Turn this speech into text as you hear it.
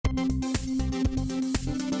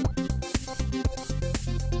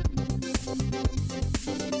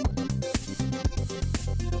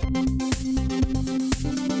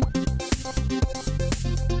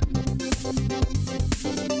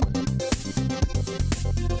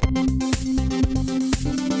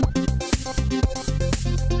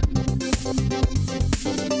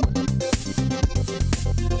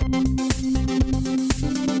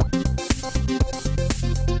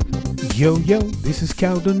Yo, this is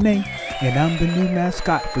Cowdonet, and I'm the new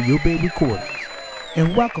mascot for Yo Bay Recordings.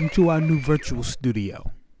 And welcome to our new virtual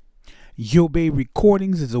studio. Yo Bay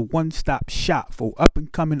Recordings is a one-stop shop for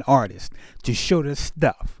up-and-coming artists to show their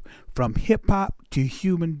stuff, from hip-hop to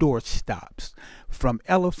human doorstops, from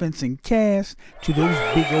elephants and calves to those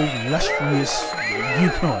big old lustrous, you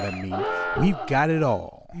know what I mean. We've got it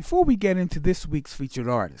all. Before we get into this week's featured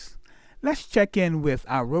artist, let's check in with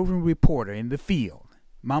our roving reporter in the field,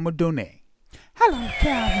 Mama Donay. Hello,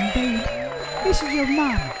 Calvin, baby. This is your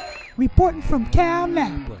mama, reporting from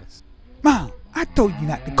Cowdonet. Mom, I told you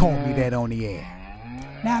not to call me that on the air.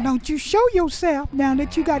 Now, don't you show yourself now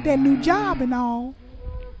that you got that new job and all.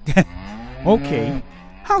 Okay.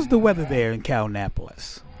 How's the weather there in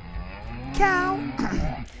Cowdonet?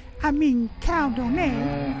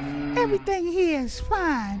 Cowdonet. Everything here is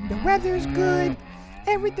fine. The weather is good.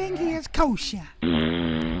 Everything here is kosher.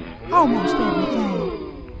 Almost everything.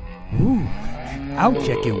 Ooh, I'll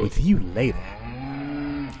check in with you later.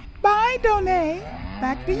 Bye, Donay.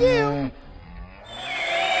 Back to you.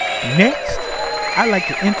 Next, I'd like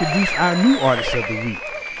to introduce our new artist of the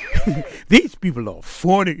week. These people are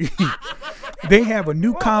funny. They have a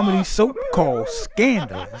new comedy soap called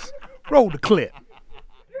Scandalous. Roll the clip.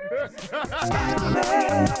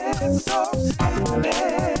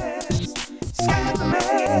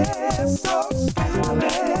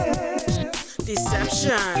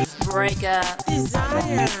 Deception, breakup,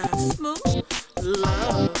 desire, smooth,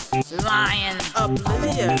 love, lying,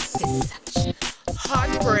 oblivious, deception,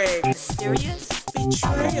 heartbreak, mysterious,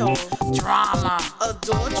 betrayal, drama,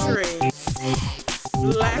 adultery, sex,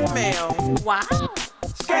 blackmail, wow,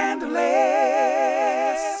 scandalous.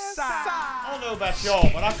 I don't know about y'all,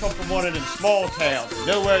 but I come from one of them small towns,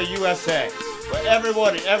 nowhere USA, where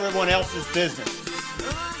everyone else's business.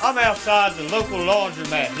 I'm outside the local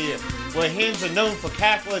laundromat here, where hens are known for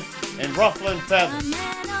cackling and ruffling feathers.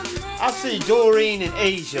 I see Doreen and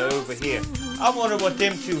Asia over here. I wonder what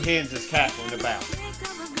them two hens is cackling about.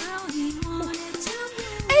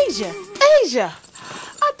 Asia,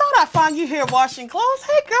 I thought I'd find you here washing clothes.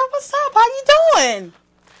 Hey girl, what's up? How you doing?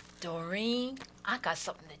 Doreen, I got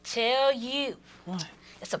something to tell you. What?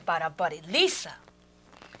 It's about our buddy Lisa.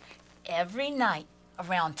 Every night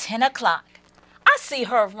around 10 o'clock, I see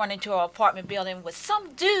her run into her apartment building with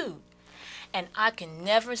some dude, and I can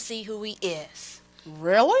never see who he is.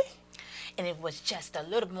 Really? And it was just a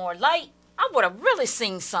little more light, I would have really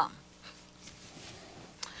seen something.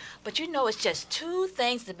 But you know, it's just two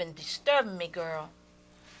things that have been disturbing me, girl.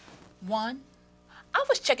 One, I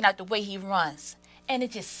was checking out the way he runs, and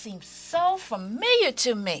it just seems so familiar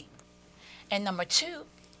to me. And number two,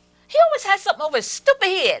 he always has something over his stupid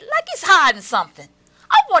head, like he's hiding something.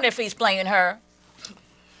 I wonder if he's playing her.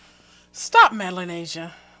 Stop meddling,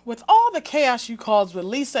 Asia. With all the chaos you caused with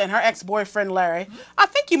Lisa and her ex-boyfriend Larry, I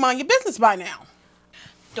think you mind your business by now.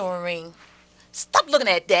 Doreen, stop looking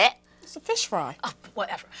at that. It's a fish fry. Oh,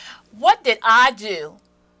 whatever. What did I do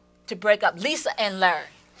to break up Lisa and Larry?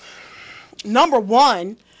 Number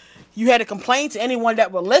one, you had to complain to anyone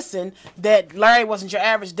that would listen that Larry wasn't your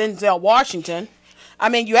average Denzel Washington. I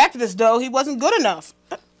mean, you acted as though he wasn't good enough.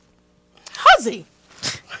 Huzzy.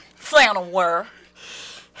 Flannel were.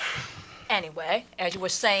 Anyway, as you were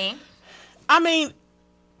saying. I mean,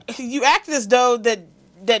 you acted as though that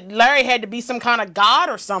Larry had to be some kind of god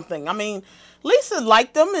or something. I mean, Lisa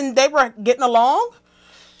liked them and they were getting along.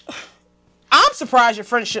 I'm surprised your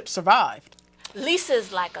friendship survived. Lisa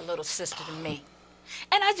is like a little sister to me.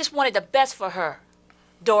 And I just wanted the best for her.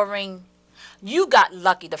 Doreen, you got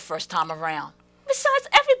lucky the first time around. Besides,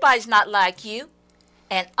 everybody's not like you.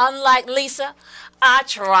 And unlike Lisa, I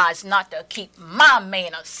tries not to keep my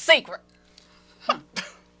man a secret.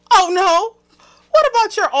 Oh, no? What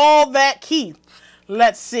about your all that Keith?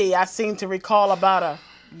 Let's see, I seem to recall about a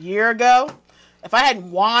year ago. If I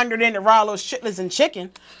hadn't wandered into Rollo's Chitlins and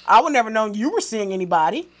Chicken, I would never known you were seeing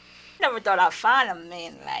anybody. Never thought I'd find a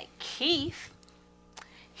man like Keith.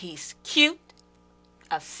 He's cute,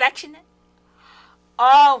 affectionate,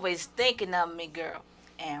 always thinking of me, girl,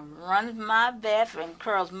 and runs my bathroom and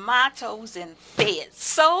curls my toes in bed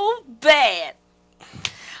so bad.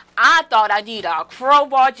 I thought I need a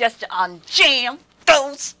crowbar just to unjam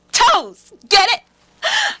those toes. Get it?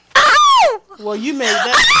 Ow! Well, you made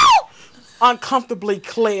that Ow! uncomfortably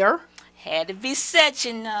clear. Had to be said,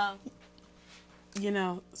 you know. You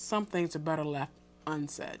know, some things are better left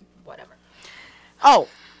unsaid. Whatever. Oh,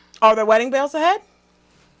 are there wedding bells ahead?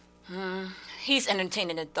 He's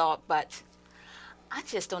entertaining the thought, but I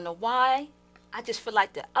just don't know why. I just feel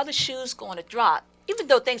like the other shoe's going to drop, even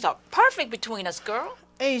though things are perfect between us, girl.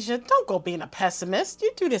 Asia, don't go being a pessimist.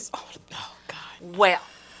 You do this. Oh God. Well,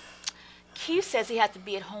 Keith says he has to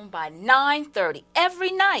be at home by 9:30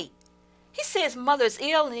 every night. He says his mother's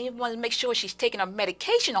ill and he wants to make sure she's taking her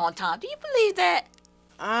medication on time. Do you believe that?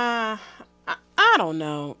 I don't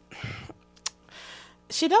know.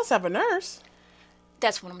 She does have a nurse.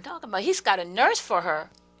 That's what I'm talking about. He's got a nurse for her.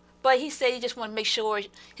 But he said he just want to make sure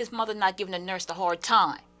his mother's not giving the nurse the hard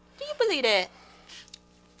time. Do you believe that?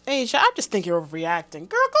 Asia, I just think you're overreacting.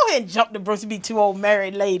 Girl, go ahead and jump the bus to be two old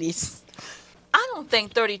married ladies. I don't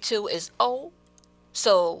think 32 is old.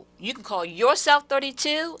 So you can call yourself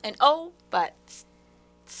 32 and old, but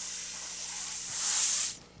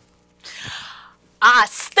I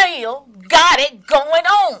still got it going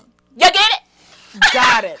on. You get it?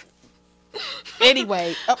 Got it.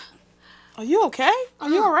 Anyway, are you okay? Are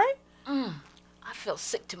you all right? I feel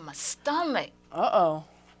sick to my stomach. Uh-oh.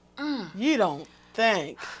 You don't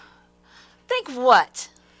think. Think what?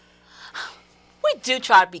 We do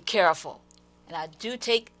try to be careful. And I do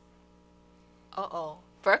take,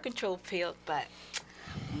 birth control pills, but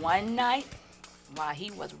one night, while he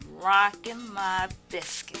was rocking my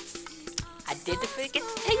biscuits, I did forget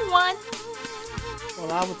to take one.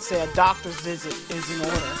 Well, I would say a doctor's visit is in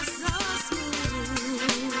order.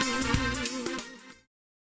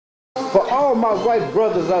 For all my white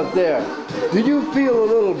brothers out there, do you feel a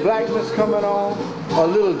little blackness coming on? A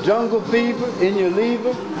little jungle fever in your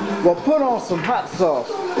liver? Well, put on some hot sauce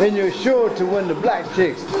and you're sure to win the black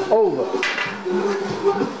chicks over.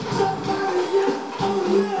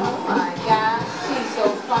 Oh my God, she's so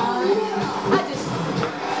fine. I just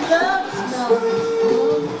love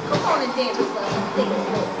smelling. Come on and dance with us.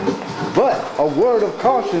 But a word of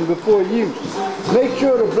caution before use. Make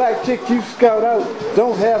sure the black chick you scout out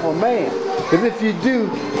don't have a man. Because if you do,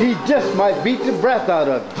 he just might beat the breath out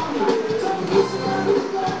of you.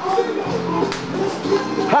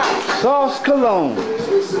 Hot sauce cologne.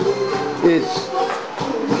 It's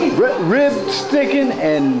rib sticking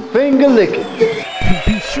and finger licking.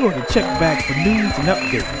 Be sure to check back for news and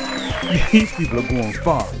updates. These people are going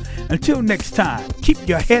far. Until next time, keep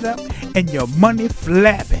your head up and your money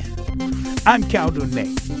flapping. I'm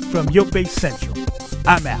Cowdonet from Your Bay Central.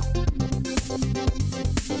 I'm out.